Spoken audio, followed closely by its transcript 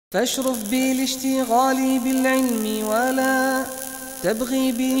فاشرف بالاشتغال بالعلم ولا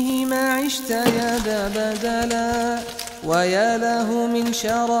تبغي به ما عشت يا ذا بدلا ويا له من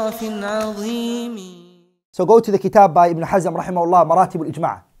شرف عظيم. So go to the kitab by Ibn Hazm rahimahullah, Maratib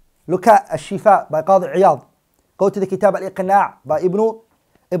al-Ijma'. Look at Al-Shifa by Qadi Iyad. Go to the kitab Al-Iqna' by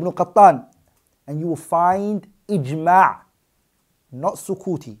Ibn Qattan, and you will find Ijma', not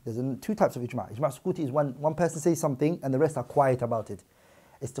Sukuti. There's two types of Ijma'. Ijma' Sukuti is when one person says something and the rest are quiet about it.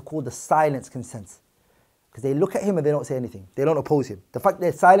 It's to call the silence consent. Because they look at him and they don't say anything. They don't oppose him. The fact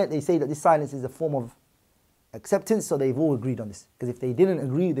they're silent, they say that this silence is a form of acceptance, so they've all agreed on this. Because if they didn't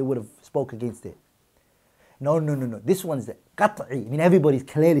agree, they would have spoke against it. No. This one's the qat'i. I mean, everybody's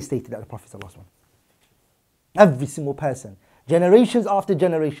clearly stated that the Prophet ﷺ. Every single person, generations after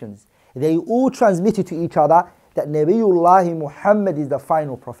generations, they all transmitted to each other that Nabiullah Muhammad is the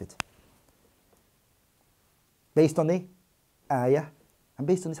final prophet. Based on the ayah, and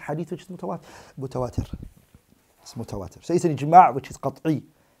based on this hadith which is mutawatir. It's mutawatir. So it's an ijma' which is qat'i.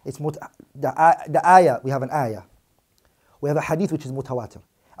 It's the ayah, we have an ayah. We have a hadith which is mutawatir.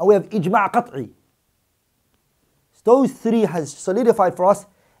 And we have ijma' qat'i. Those three has solidified for us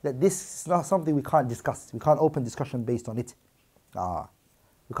that this is not something we can't discuss. We can't open discussion based on it.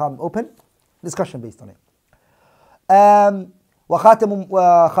 We can't open discussion based on it.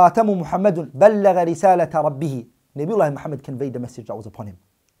 وخاتم محمد بلغ رسالة ربه. Nabiullah Muhammad conveyed the message that was upon him.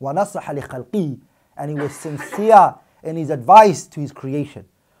 وَنَصَحَ لِخَلْقِهِ, and he was sincere in his advice to his creation.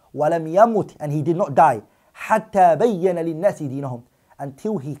 وَلَمْ يَمُتْ, and he did not die. حَتَّى بَيَّنَ لِلنَّاسِ دِينَهُمْ,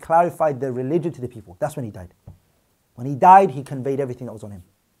 until he clarified the religion to the people. That's when he died. When he died, he conveyed everything that was on him.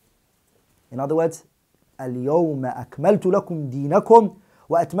 In other words, اليوم أكملت لكم دينكم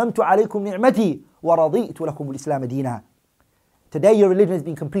وأتممت عليكم نعمتي ورضيت لكم الإسلام دينا. Today your religion has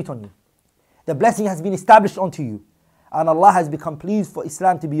been complete on you. The blessing has been established onto you. And Allah has become pleased for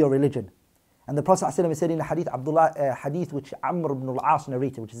Islam to be your religion. And the Prophet ﷺ said in the hadith which Amr ibn al-As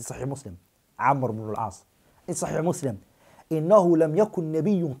narrated, which is Sahih Muslim. Amr ibn al-As. In Sahih Muslim. إِنَّهُ لَمْ يَكُنْ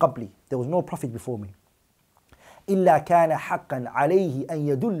نَبِيٌّ قَبْلِي. There was no prophet before me. إِلَّا كَانَ حَقًّا عَلَيْهِ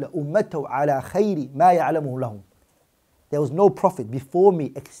أَن يَدُلَّ أُمَّتَهُ عَلَى خَيْرِ مَا يَعْلَمُهُ لَهُمْ. There was no prophet before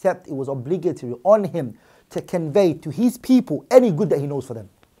me except it was obligatory on him to convey to his people any good that he knows for them.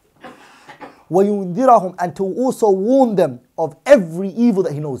 وَيُنذِرَهُمْ, and to also warn them of every evil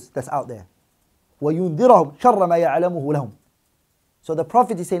that he knows that's out there. وَيُنذِرَهُمْ شَرَّ مَا يَعْلَمُهُ لَهُمْ. So the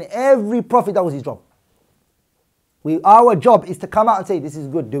Prophet is saying every prophet, that was his job. Our job is to come out and say, this is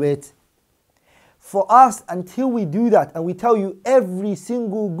good, do it. For us, until we do that and we tell you every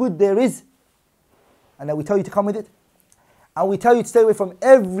single good there is, and then we tell you to come with it, and we tell you to stay away from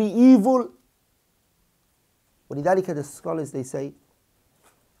every evil, وَلِذَلِكَ the scholars they say,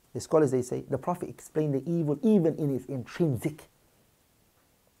 the Prophet explained the evil even in its intrinsic,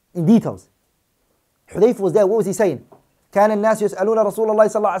 in details. Hudayfa was there, what was he saying? كان الناس يسألون رسول الله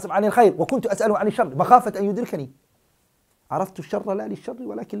صلى الله عليه وسلم عن الخير وكنت أسأله عن الشر مخافة أن يدركني. عرفت الشر لا للشر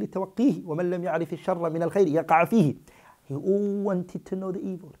ولكن لتوقيه ومن لم يعرف الشر من الخير يقع فيه. He all wanted to know the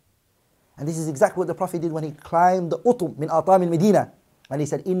evil. And this is exactly what the Prophet did when he climbed the Utum min Atam al-Medina. And he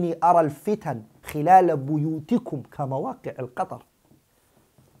said, إني أرى الفتن خلال بيوتكم كمواقع القطر.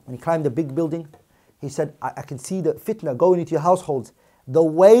 When he climbed the big building, he said, I can see the fitna going into your households. The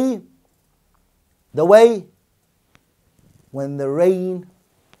way when the rain,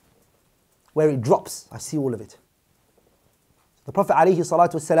 where it drops, I see all of it. The Prophet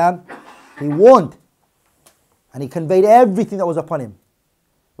ﷺ, he warned and he conveyed everything that was upon him.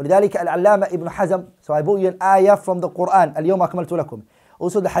 ولذلك العلامة ابن حزم, so I brought you an ayah from the Quran, اليوم أكملت لكم.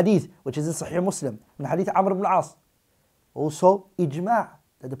 Also the hadith, which is in Sahih Muslim, in the hadith Amr ibn al-As. Also ijma',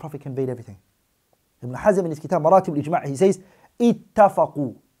 that the Prophet conveyed everything. Ibn Hazm in his kitab Maratib al-Ijma', he says,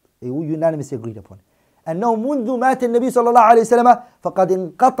 اتفقوا, they all unanimously agreed upon. أنه منذ مات النبي صلى الله عليه وسلم فقد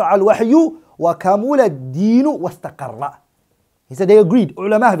انقطع الوحي وكمل الدين واستقر. He said they agreed,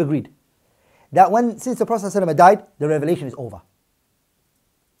 ulama have agreed, that since the Prophet ﷺ died, the revelation is over.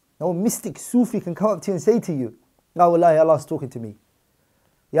 No mystic Sufi can come up to you and say to you, oh wallahi, Allah is talking to me.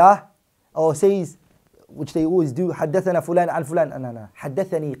 Yeah? Or says, which they always do, حدثنا فلان عن فلان. No.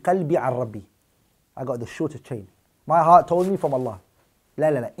 حدثني قلبي عن ربي. I got the shortest chain. My heart told me from Allah.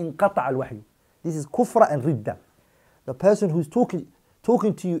 لا. انقطع الوحي. This is kufra and ridda. The person who's talking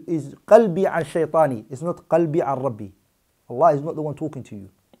to you is قلبي عن شيطاني. It's not قلبي عن ربي. Allah is not the one talking to you.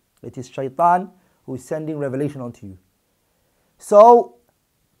 It is shaitan who is sending revelation onto you. So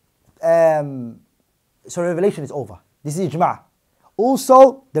revelation is over. This is ijma'.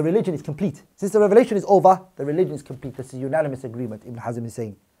 Also, the religion is complete. Since the revelation is over, the religion is complete. This is unanimous agreement, Ibn Hazm is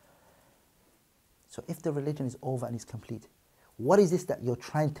saying. So if the religion is over and is complete, what is this that you're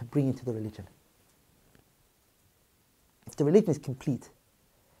trying to bring into the religion? If the religion is complete,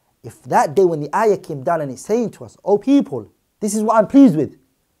 if that day when the ayah came down and it's saying to us, oh people, this is what I'm pleased with,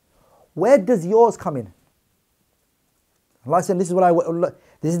 where does yours come in? Allah said, this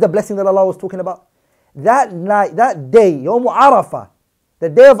is the blessing that Allah was talking about. That night, that day, Yawm Arafah, the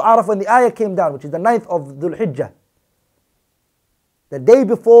day of Arafah when the ayah came down, which is the 9th of Dhul Hijjah, the day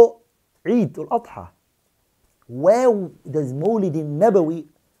before Eid al-Adha, where does Mawlid al-Nabawi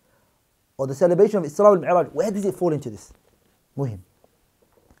or the celebration of Isra al-Mi'raj, where does it fall into this? Muhim.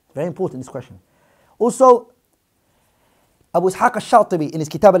 Very important, this question. Also, Abu Ishaq al-Shatibi in his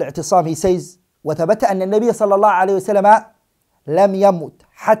Kitab al-I'tisam, he says, وثبت أن النبي صلى الله عليه وسلم لم يمت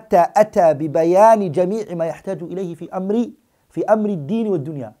حتى أتى ببيان جميع ما يحتاج إليه في أمر الدين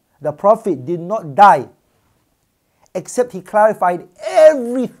والدنيا. The Prophet did not die except he clarified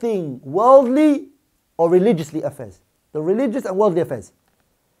everything worldly or religiously affairs. The religious and worldly affairs.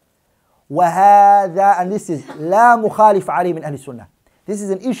 وهذا, and this is لا مخالف عليه من أهل السنة. This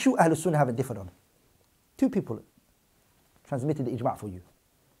is an issue Ahl Sunnah haven't differed on. Two people transmitted the ijma' for you.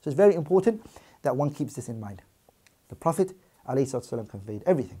 So it's very important that one keeps this in mind. The Prophet ﷺ conveyed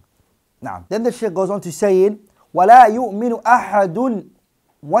everything. Now, then the Sheikh goes on to saying, وَلَا يُؤْمِنُ أَحَدٌ,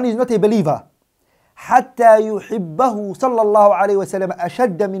 one is not a believer, حتى يحبه صلى الله عليه وسلم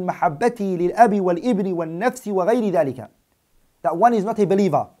أشد من محبته للأب والابن والنفس وغير ذلك. That one is not a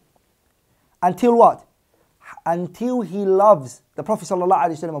believer until what? Until he loves the Prophet صلى الله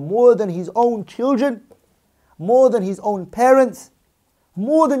عليه وسلم more than his own children, more than his own parents,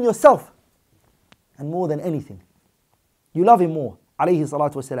 more than yourself, and more than anything. You love him more, عليه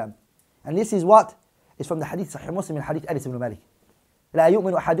الصلاة والسلام. And this is what is from the hadith Sahih Muslim in hadith Anas ibn Malik. لا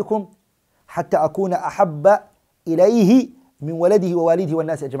يؤمن أحدكم حتى أكون أحب إليه من ولده ووالده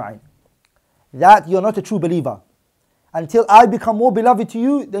والناس أجمعين. That you're not a true believer until I become more beloved to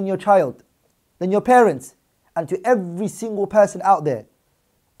you than your child, than your parents, and to every single person out there.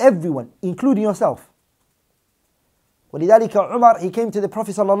 Everyone, including yourself. ولذلك Umar, he came to the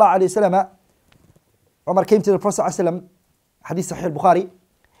Prophet صلى الله عليه وسلم. Umar came to the Prophet صلى الله عليه وسلم, hadith Sahih al-Bukhari,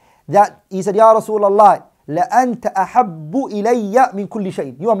 that he said, Ya Rasulullah, لأنت أحب إلي من كل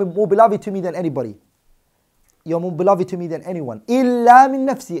شيء. You are more beloved to me than anybody. You are more beloved to me than anyone. إلا من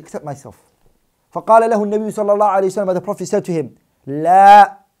نفسي, except myself. فقال له النبي صلى الله عليه وسلم, the Prophet said to him,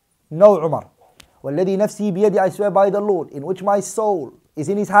 لا, no Umar. والذي نفسي بيدي, I swear by the Lord, in which my soul is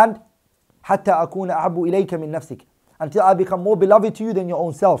in his hand, حتى أكون أحب إليك من نفسك, until I become more beloved to you than your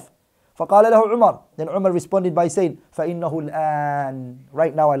own self. فقال له عمر, then Umar responded by saying, فإنه الآن,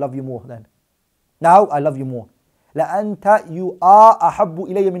 right now I love you more then. Now I love you more. لأنت, you are أحب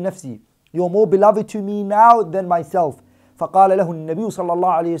إلي من نفسي. You are more beloved to me now than myself. فقال له النبي صلى الله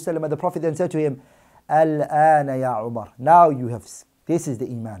عليه وسلم, the Prophet then said to him, الآن يا عمر, now you have, this is the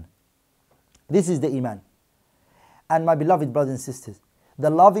Iman. This is the Iman. And my beloved brothers and sisters, the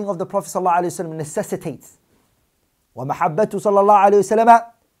loving of the Prophet صلى الله عليه وسلم necessitates, ومحبته صلى الله عليه وسلم,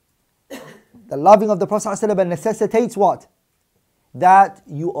 the loving of the Prophet صلى الله عليه وسلم necessitates what? That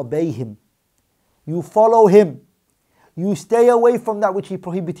you obey him. You follow him. You stay away from that which he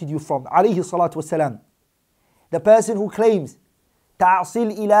prohibited you from. عليه الصلاة والسلام. The person who claims تعصي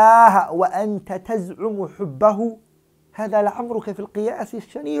الإله وأنت تزعم حبه, هذا لعمرك في القياس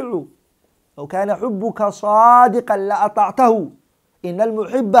الشنيع. لو كان حبك صادقا لأطعته إن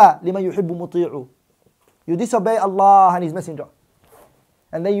المحب لمن يحب مطيع. You disobey Allah and His Messenger,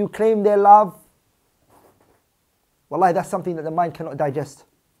 and then you claim their love. Wallahi, that's something that the mind cannot digest.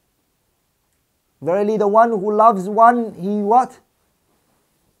 Verily, the one who loves one, he what?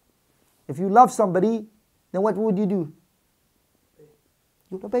 If you love somebody, then what would you do? You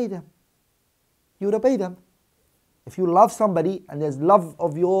would obey them. You would obey them. If you love somebody and there's love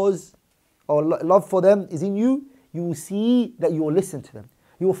of yours or love for them is in you, you will see that you will listen to them.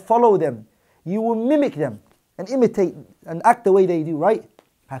 You will follow them. You will mimic them and imitate and act the way they do, right?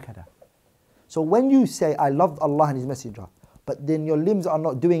 هكذا. So when you say, I love Allah and His Messenger, but then your limbs are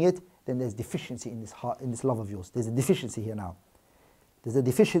not doing it, then there's deficiency in this heart, in this love of yours. There's a deficiency here now. There's a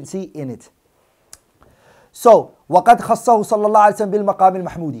deficiency in it. So, وَقَدْ خَصَّهُ صَلَّى اللَّهُ عَلَيْهِ وسلم بِالْمَقَامِ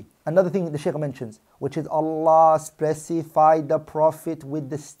الْمَحْمُودِ. Another thing that the Sheikh mentions, which is Allah specified the Prophet with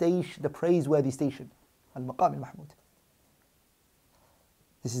the station, the praiseworthy station. Al-Maqam al-Mahmud.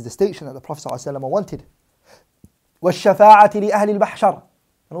 This is the station that the Prophet ﷺ wanted. وَالشَّفَاعَةِ لِأَهْلِ الْمَحْشَرِ.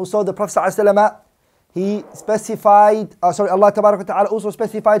 And also the Prophet ﷺ, he specified, Allah Tabarak wa Ta'ala also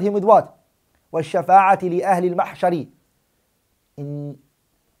specified him with what? وَالشَّفَاعَةِ لِأَهْلِ الْمَحْشَرِ. In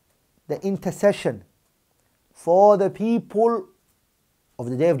the intercession for the people of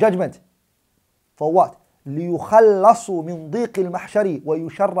the Day of Judgment. For what? ليخلصوا من ضيق المحشر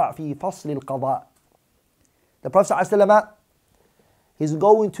ويشرع في فصل القضاء. The Prophet ﷺ is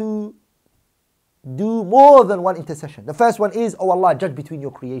going to do more than one intercession. The first one is, oh Allah, judge between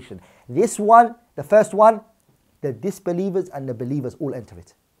your creation. This one, the first one, the disbelievers and the believers all enter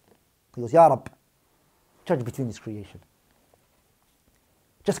it. He goes, Ya Rabb, judge between his creation.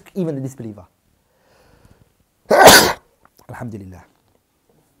 Just even the disbeliever. Alhamdulillah.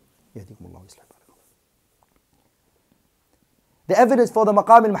 The evidence for the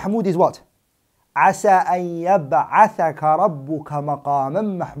maqam al-mahmud is what? عَسَىٰ أَن يَبْعَثَكَ رَبُّكَ مَقَامًا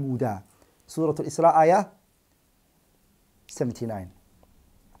مَحْمُودًا. Surah Al-Isra, ayah 79.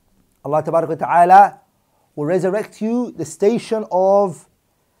 Allah Ta'ala will resurrect you the station of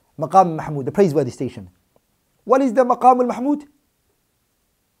Maqam Mahmud, the praiseworthy station. What is the Maqam al-Mahmud?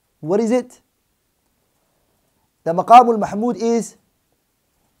 What is it? The Maqam al-Mahmud is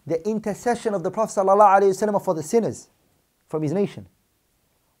the intercession of the Prophet ﷺ for the sinners from his nation.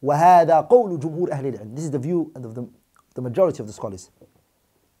 وَهَذَا قَوْلُ جُمْهُورِ أَهْلِ الْعِلْمِ. This is the view of the majority of the scholars,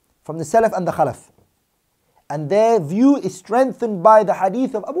 from the salaf and the khalaf. And their view is strengthened by the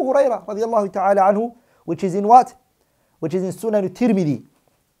hadith of Abu Hurairah radiallahu ta'ala anhu, which is in what? Which is in Sunan al-Tirmidhi.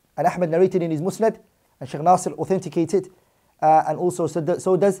 And Ahmad narrated in his Musnad, and Sheikh Nasir authenticated, and also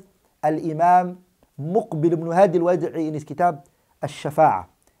so does Al-Imam Muqbil ibn Hadi al-Wadi'i in his kitab Al-Shafa'ah.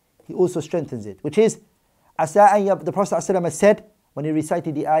 He also strengthens it, which is, the Prophet ﷺ said, when he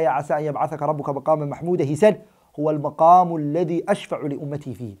recited the ayah, عَسَىٰ أَن يَبْعَثَكَ رَبُّكَ مَقَامًا مَحْمُودًا, he said, هُوَ الْمَقَامُ الَّذِي أَشْفَعُ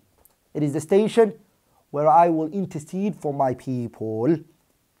لِأُمَّتِي فِيهِ. It is the station where I will intercede for my people. And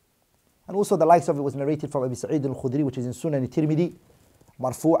also the likes of it was narrated from Abu Sa'id al-Khudri, which is in Sunan al-Tirmidhi,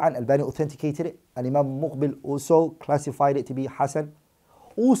 Marfu'an, Albani authenticated it, and Imam Muqbil also classified it to be Hassan.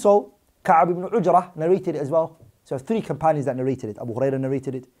 Also, Ka'ab ibn Ujrah narrated it as well. So 3 companions that narrated it. Abu Hurairah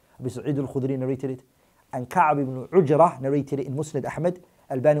narrated it, Abu Sa'id al-Khudri narrated it, and Ka'ab ibn Ujrah narrated it in Musnad Ahmad.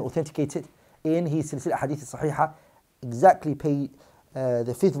 Albani authenticated it in his Silsila Hadith al-Sahihah, exactly page,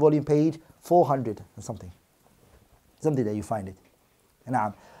 the 5th volume, page 400 and something. Something that you find it.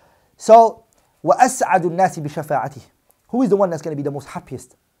 Naam. So, وَأَسْعَدُ النَّاسِ بِشَفَاعَتِهِ. Who is the one that's going to be the most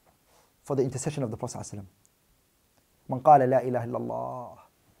happiest for the intercession of the Prophet ﷺ? مَنْ قَالَ لَا إِلَهَ إِلَّا اللَّهِ.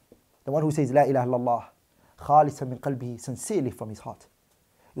 The one who says لَا إِلَهَ إِلَّا اللَّهِ خَالِصًا مِنْ قَلْبِهِ, sincerely from his heart.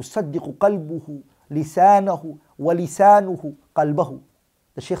 يُصَدِّقُ قَلْبُهُ لِسَانَهُ وَلِسَانُهُ قَلْبَهُ.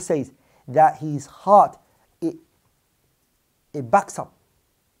 The Sheikh says that his heart, it backs up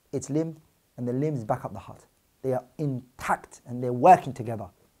its limb, and the limbs back up the heart. They are intact and they're working together.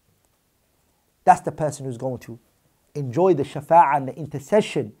 That's the person who's going to enjoy the shafa'ah and the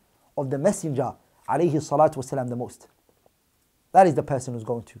intercession of the Messenger alayhi salatu wasalam the most. That is the person who's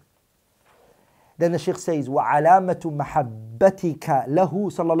going to. Then the Sheikh says, وَعَلَامَةُ مَحَبَّتِكَ لَهُ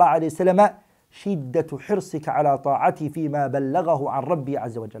صلى الله عليه وسلم شِدَّةُ حِرْصِكَ عَلَى طَاعَتِهِ فِي مَا بَلَّغَهُ عَنْ رَبِّي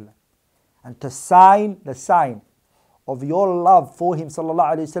عَزَّ وَجَلَّ. And the sign of your love for him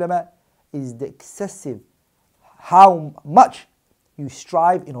sallallahu alayhi wasallam is the excessive, how much you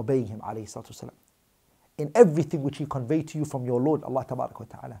strive in obeying him alayhi salatu wasalam, in everything which he conveyed to you from your Lord Allah tabarak wa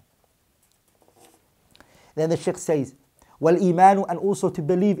ta'ala. Then the Sheikh says, وَالْإِيمَانُ, and also to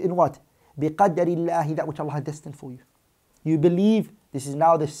believe in what? بِقَدَّرِ اللَّهِ, that which Allah has destined for you. You believe, this is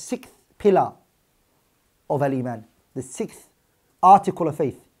now the 6th pillar of al-Iman, the 6th article of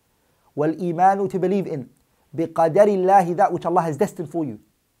faith. وَالْإِيمَانُ, to believe in بِقَدَرِ اللَّهِ, that which Allah has destined for you.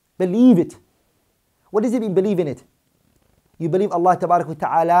 Believe it. What does it mean, believe in it? You believe Allah tabarak wa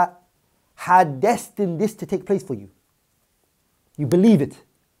ta'ala had destined this to take place for you. You believe it.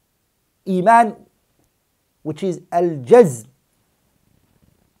 Iman, which is al-jazm.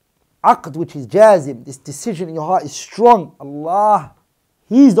 Aqd, which is jazim. This decision in your heart is strong. Allah,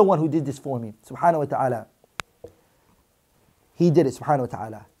 He's the one who did this for me. Subhanahu wa ta'ala. He did it, subhanahu wa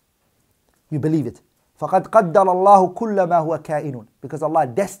ta'ala. You believe it. فَقَدْ قَدَّرَ اللَّهُ كُلَّ مَا هُوَ كَائِنٌ. Because Allah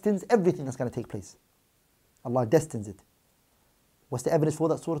destines everything that's going to take place. Allah destines it. What's the evidence for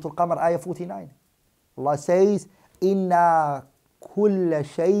that? Surah Al-Qamar, ayah 49. Allah says, إِنَّا كُلَّ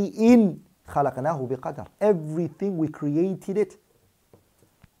شَيْءٍ خَلَقْنَاهُ بِقَدَرٍ. Everything we created it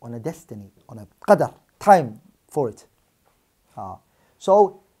on a destiny, on a qadar, time for it.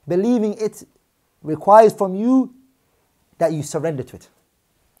 So, believing it requires from you that you surrender to it.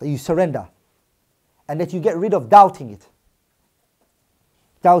 That you surrender. And that you get rid of doubting it.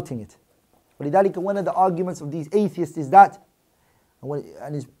 Doubting it. ولذلك, one of the arguments of these atheists is that,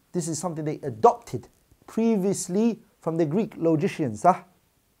 and this is something they adopted previously from the Greek logicians,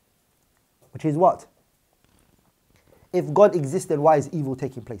 which is what? If God exists, then why is evil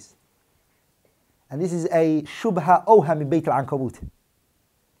taking place? And this is a shubha awha min bayt al-ankabut.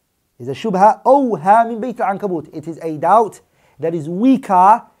 is a shubha awha min bayt al-ankabut. It is a doubt that is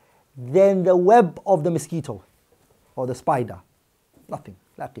weaker than the web of the mosquito or the spider. Nothing.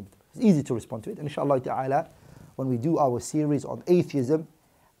 It's easy to respond to it. And inshallah ta'ala, when we do our series on atheism,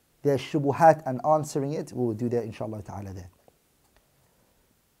 there's shubuhat and answering it, we will do that inshallah ta'ala there.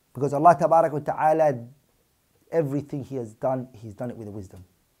 Because Allah ta'ala, everything He has done, He's done it with wisdom.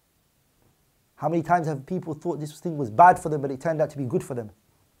 How many times have people thought this thing was bad for them, but it turned out to be good for them?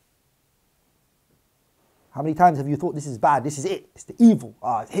 How many times have you thought this is bad, this is it, it's the evil,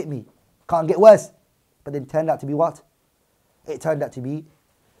 it hit me, can't get worse. But then it turned out to be what? It turned out to be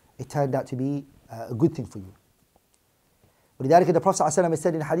a good thing for you. ولذلك the Prophet ﷺ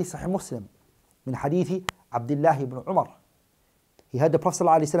said in hadith Sahih Muslim, من حديث Abdullah ibn Umar. He heard the Prophet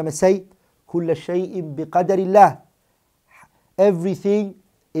ﷺ say, كل شيء بقدر الله. Everything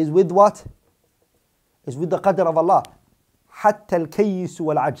is with what? Is with the qadr of Allah. حتى الكيس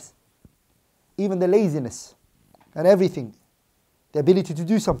والعجز. Even the laziness and everything, the ability to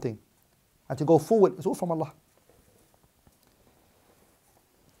do something and to go forward, is all from Allah.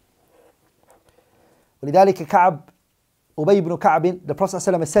 ولذلك Ubay ibn Ka'b, the Prophet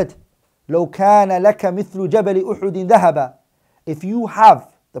ﷺ said, لو كان لك مثل جبل أحد ذهبا. If you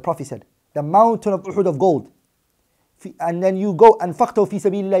have, the Prophet said, the mountain of Uhud of gold, and then you go and أنفقته في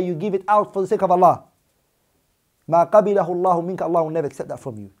سبيل الله, you give it out for the sake of Allah, ما قبله الله منك, Allah will never accept that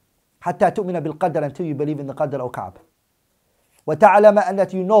from you. حتى تؤمن بالقدر, until you believe in the qadr, O Ka'b. وتعلم, and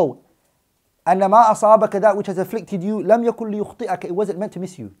that you know, أن ما أصابك, that which has afflicted you, لم يكن ليخطئك, it wasn't meant to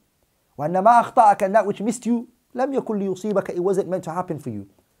miss you. وأن ما أخطأك, and that which missed you, لم يكن ليصيبك, it wasn't meant to happen for you.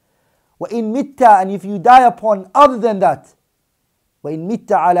 وإن مت, and if you die upon other than that, وإن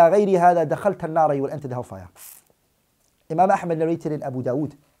مت على غير هذا دخلت النار, you will enter the hellfire. Imam Ahmad narrated in Abu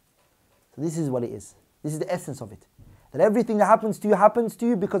Dawood. So this is what it is. This is the essence of it. That everything that happens to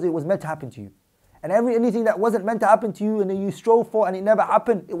you because it was meant to happen to you. And anything that wasn't meant to happen to you and then you strove for and it never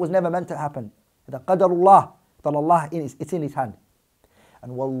happened, it was never meant to happen. The qadarullah, that Allah, it's in His hand.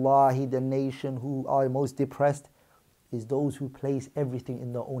 And wallahi, the nation who are most depressed is those who place everything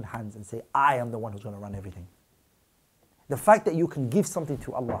in their own hands and say, I am the one who's going to run everything. The fact that you can give something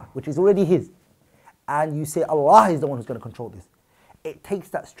to Allah, which is already His, and you say Allah is the one who's going to control this, it takes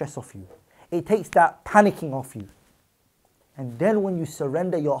that stress off you. It takes that panicking off you. And then when you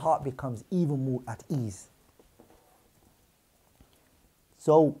surrender, your heart becomes even more at ease.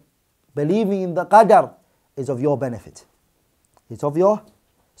 So, believing in the qadar is of your benefit. It's of your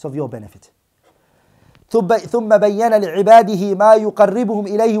benefit. ثم بين لعباده ما يقربهم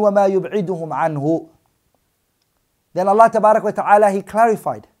إليه وما يبعدهم عنه. Then Allah Tabarak wa Ta'ala, He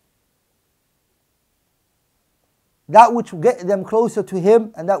clarified that which will get them closer to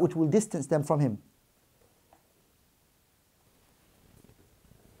Him and that which will distance them from Him.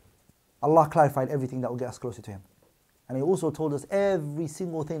 Allah clarified everything that will get us closer to Him. And He also told us every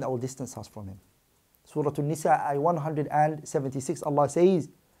single thing that will distance us from Him. Surah An-Nisa, ayah 176, Allah says,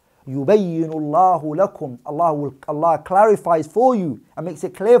 يُبَيِّنُ اللَّهُ لَكُمْ. Allah clarifies for you and makes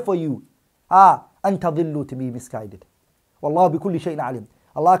it clear for you. أَن تَضِلُّوا, to be misguided. وَاللَّهُ بِكُلِّ شَيْءٍ عَلِيمٌ.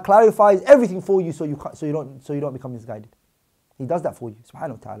 Allah clarifies everything for you so you don't become misguided. He does that for you, subhanahu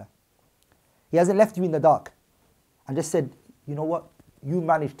wa ta'ala. He hasn't left you in the dark and just said, you know what, you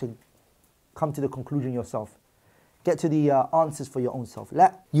managed to come to the conclusion yourself. Get to the answers for your own self.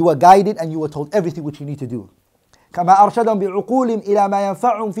 لا, you were guided and you were told everything which you need to do. كما أرشدهم بعقولهم إلى ما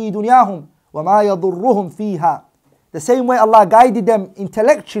ينفعهم في دنياهم وما يضرهم فيها. The same way Allah guided them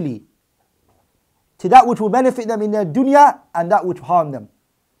intellectually to that which will benefit them in their dunya and that which will harm them.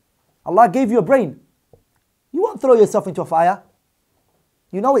 Allah gave you a brain. You won't throw yourself into a fire.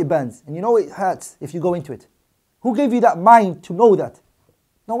 You know it burns and you know it hurts if you go into it. Who gave you that mind to know that?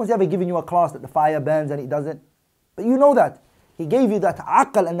 No one's ever given you a class that the fire burns and it doesn't. But you know that. He gave you that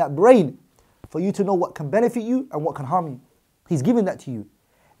aql and that brain for you to know what can benefit you and what can harm you. He's given that to you.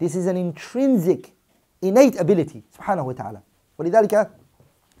 This is an intrinsic, innate ability. Subhanahu wa ta'ala. ولذلك,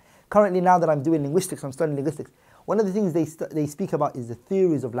 currently now that I'm doing linguistics, I'm studying linguistics, one of the things they speak about is the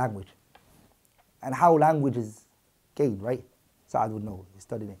theories of language. And how language is gained, right? Sa'ad would know, he's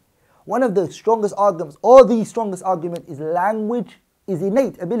studying it. One of the strongest arguments, or the strongest argument, is language is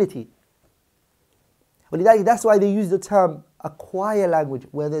innate ability. That's why they use the term acquire language,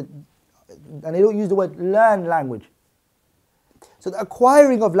 and they don't use the word learn language. So the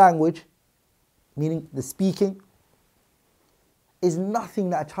acquiring of language, meaning the speaking, is nothing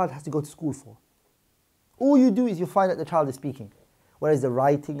that a child has to go to school for. All you do is you find that the child is speaking. Whereas the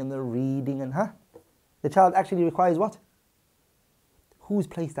writing and the reading and the child actually requires what? Who's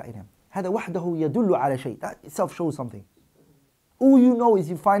placed that in him? هذا وحده يدل على شيء. That itself shows something. All you know is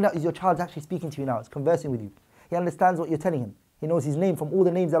you find out is your child's actually speaking to you now. It's conversing with you. He understands what you're telling him. He knows his name from all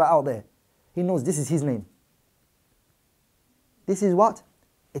the names that are out there. He knows this is his name. This is what?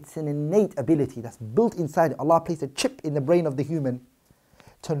 It's an innate ability that's built inside it. Allah placed a chip in the brain of the human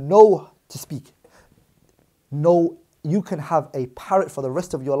to know to speak. No, you can have a parrot for the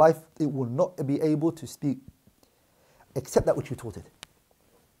rest of your life. It will not be able to speak except that which you taught it.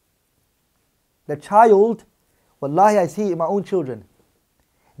 The child, wallahi, I see it in my own children.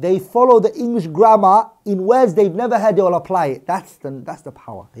 They follow the English grammar in words they've never heard, they will apply it. That's the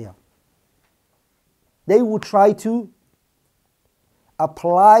power here. They will try to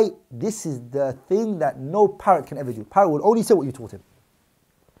apply, this is the thing that no parrot can ever do. Parrot will only say what you taught him.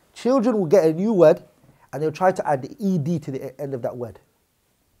 Children will get a new word and they'll try to add the ed to the end of that word.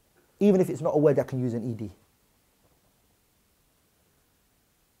 Even if it's not a word that can use an ed.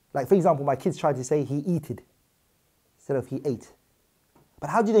 Like for example, my kids try to say he eated instead of he ate. But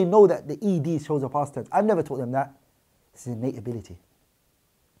how do they know that the ed shows a past tense? I've never taught them that. This is innate ability.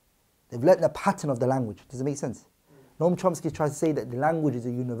 They've learnt the pattern of the language. Does it make sense? Noam Chomsky tries to say that the language is a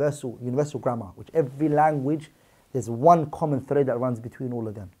universal grammar, which every language, there's one common thread that runs between all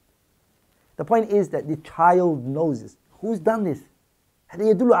of them. The point is that the child knows this. Who's done this?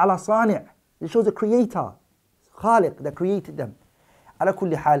 هذا يدل على صانع. It shows a creator, خالق that created them. على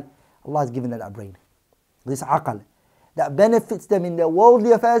كل حال, Allah has given them that brain, this aqal, that benefits them in their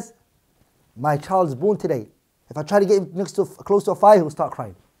worldly affairs. My child's born today. If I try to get him close to a fire, he'll start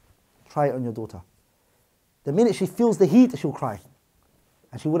crying. Try it on your daughter. The minute she feels the heat, she'll cry.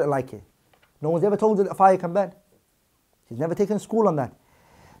 And she wouldn't like it. No one's ever told her that fire can burn. She's never taken school on that.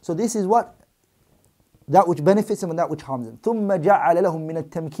 So this is what? That which benefits them and that which harms them. ثُمَّ جَعَلَ لَهُم مِّنَ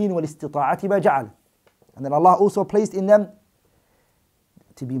التَّمْكِينِ وَالِاسْتِطَاعَةِ مَا جَعَلَ. And then Allah also placed in them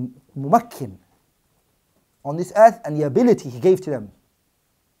to be mumakkin on this earth, and the ability He gave to them.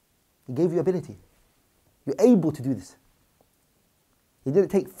 He gave you ability. You're able to do this. He didn't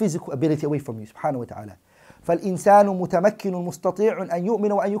take physical ability away from you, subhanahu wa ta'ala. فَالْإِنسَانُ مُتَمَكِّنٌ مُسْتَطِيعٌ أَن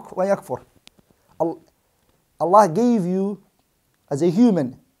يُؤْمِنَ وَيَكْفُرُ. Allah gave you, as a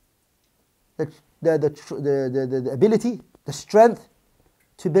human, the ability, the strength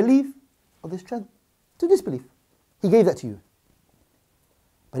to believe, or the strength to disbelieve. He gave that to you.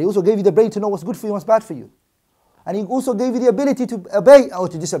 But He also gave you the brain to know what's good for you and what's bad for you. And He also gave you the ability to obey or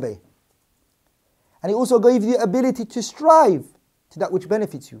to disobey. And He also gave you the ability to strive to that which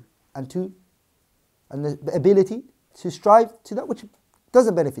benefits you, and the ability to strive to that which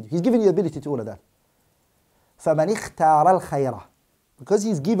doesn't benefit you. He's given you the ability to all of that. فَمَنِ اخْتَارَ الْخَيْرَ. Because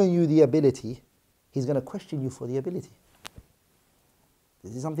He's given you the ability, He's going to question you for the ability.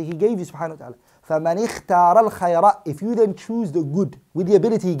 This is something He gave you, subhanahu wa ta'ala. فَمَنِ اخْتَارَ الْخَيْرَ. If you then choose the good with the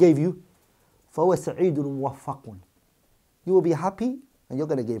ability He gave you, فَهُوَ سَعِيدٌ مُوَفَّقٌ. You will be happy and you're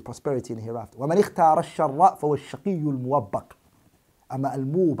going to gain prosperity in the hereafter. وَمَنِ اخْتَارَ الشَّرَّ فَهُوَ الشَّقِيُّ الْمُوَبَّقُ. أما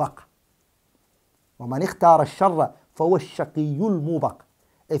الموبق. وَمَنِ اخْتَارَ الشَّرَّ فَهُوَ الشَّقِيُّ الْمُوبَقُ.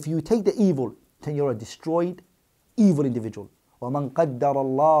 If you take the evil, then you're a destroyed, evil individual. وَمَنْ قَدَّرَ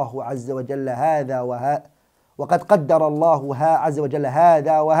اللَّهُ عَزَّ وَجَلَّ هَذَا وَهَذَا وَقَدْ قَدَّرَ اللَّهُ عَزَّ وَجَلَّ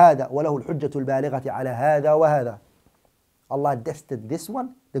هَذَا وَهَذَا وَلَهُ الْحُجَّةُ الْبَالِغَةِ عَلَى هَذَا وَهَذَا. Allah destined this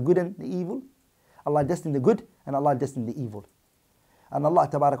one, the good and the evil. Allah destined the good and Allah destined the evil. And Allah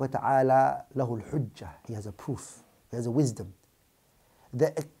tabarak wa ta'ala lahu al-hujjah. He has a proof. He has a wisdom.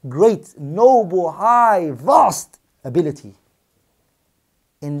 The great, noble, high, vast ability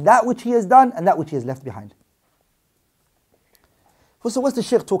in that which He has done and that which He has left behind. So what's the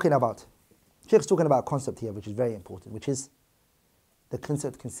Sheikh talking about? Sheikh's talking about a concept here which is very important, which is the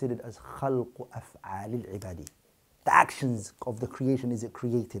concept considered as خَلْقُ أَفْعَالِ الْعِبَادِ. The actions of the creation, is it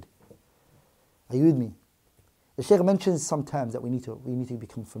created? Are you with me? The Sheikh mentions some terms that we need to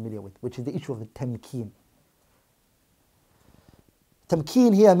become familiar with, which is the issue of the tamkeen.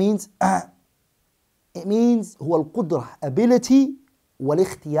 Tamkeen here means, it means هو القدرة, ability,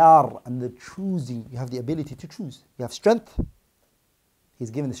 والاختيار, and the choosing. You have the ability to choose. You have strength. He's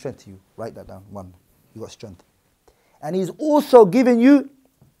given the strength to you. Write that down. 1. You got strength. And He's also given you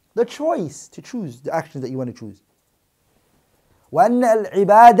the choice to choose the actions that you want to choose. وَأَنَّ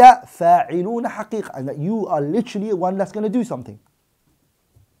الْعِبَادَ فَاعِلُونَ حَقِيقًا, and that you are literally one that's going to do something.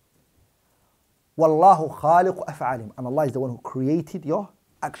 وَاللَّهُ خَالِقُ أَفْعَالِهِمْ, and Allah is the one who created your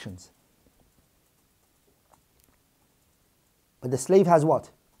actions. But the slave has what?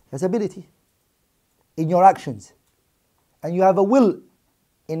 He has ability in your actions. And you have a will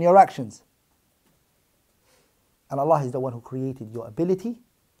in your actions. And Allah is the one who created your ability.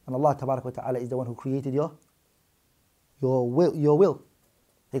 And Allah tabarak wa ta'ala is the one who created your will.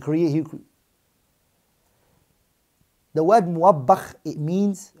 He The word muwabbakh, it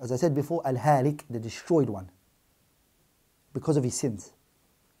means, as I said before, al-halik, the destroyed one, because of his sins.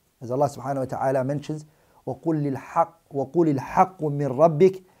 As Allah subhanahu wa ta'ala mentions, وَقُلِ الْحَقُّ مِنْ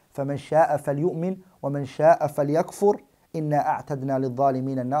رَبِّكَ فَمَنْ شَاءَ فَلْيُؤْمِنْ وَمَنْ شَاءَ فَلْيَكْفُرْ إِنَّا أَعْتَدْنَا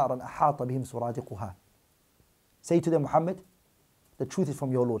لِلظَّالِمِينَ نَارًا أَحَاطَ بِهِمْ سُرَادِقُهَا. Say to them, Muhammad, the truth is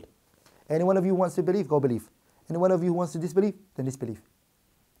from your Lord. Any one of you who wants to believe, go believe. Any one of you who wants to disbelieve, then disbelieve.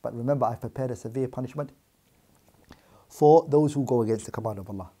 But remember, I've prepared a severe punishment for those who go against the command of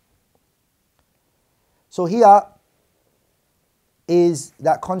Allah. So here is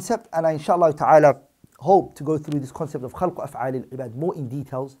that concept, and I inshallah ta'ala hope to go through this concept of khalq af'al al-ibad more in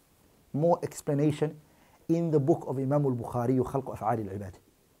details, more explanation in the book of Imam al-Bukhari, khalq af'al al-ibad.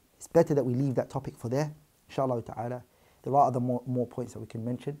 It's better that we leave that topic for there, inshallah ta'ala. There are other more points that we can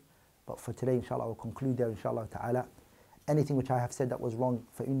mention, but for today, inshallah, we'll conclude there, inshallah ta'ala. Anything which I have said that was wrong,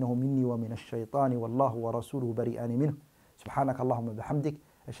 فَإِنَّهُ مِنِّي وَمِنَ الشَّيْطَانِ وَاللَّهُ وَرَسُولُهُ بَرِيئَانِ مِنْهُ سُبْحَانَكَ اللَّهُمَّ بِحَمْدِكَ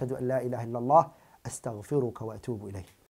أَشْهَدُ أَن لَا إِلَهَ إِلَّا اللَّهُ أَسْتَغْفِرُكَ وَأَتُوبُ إِلَيْكَ.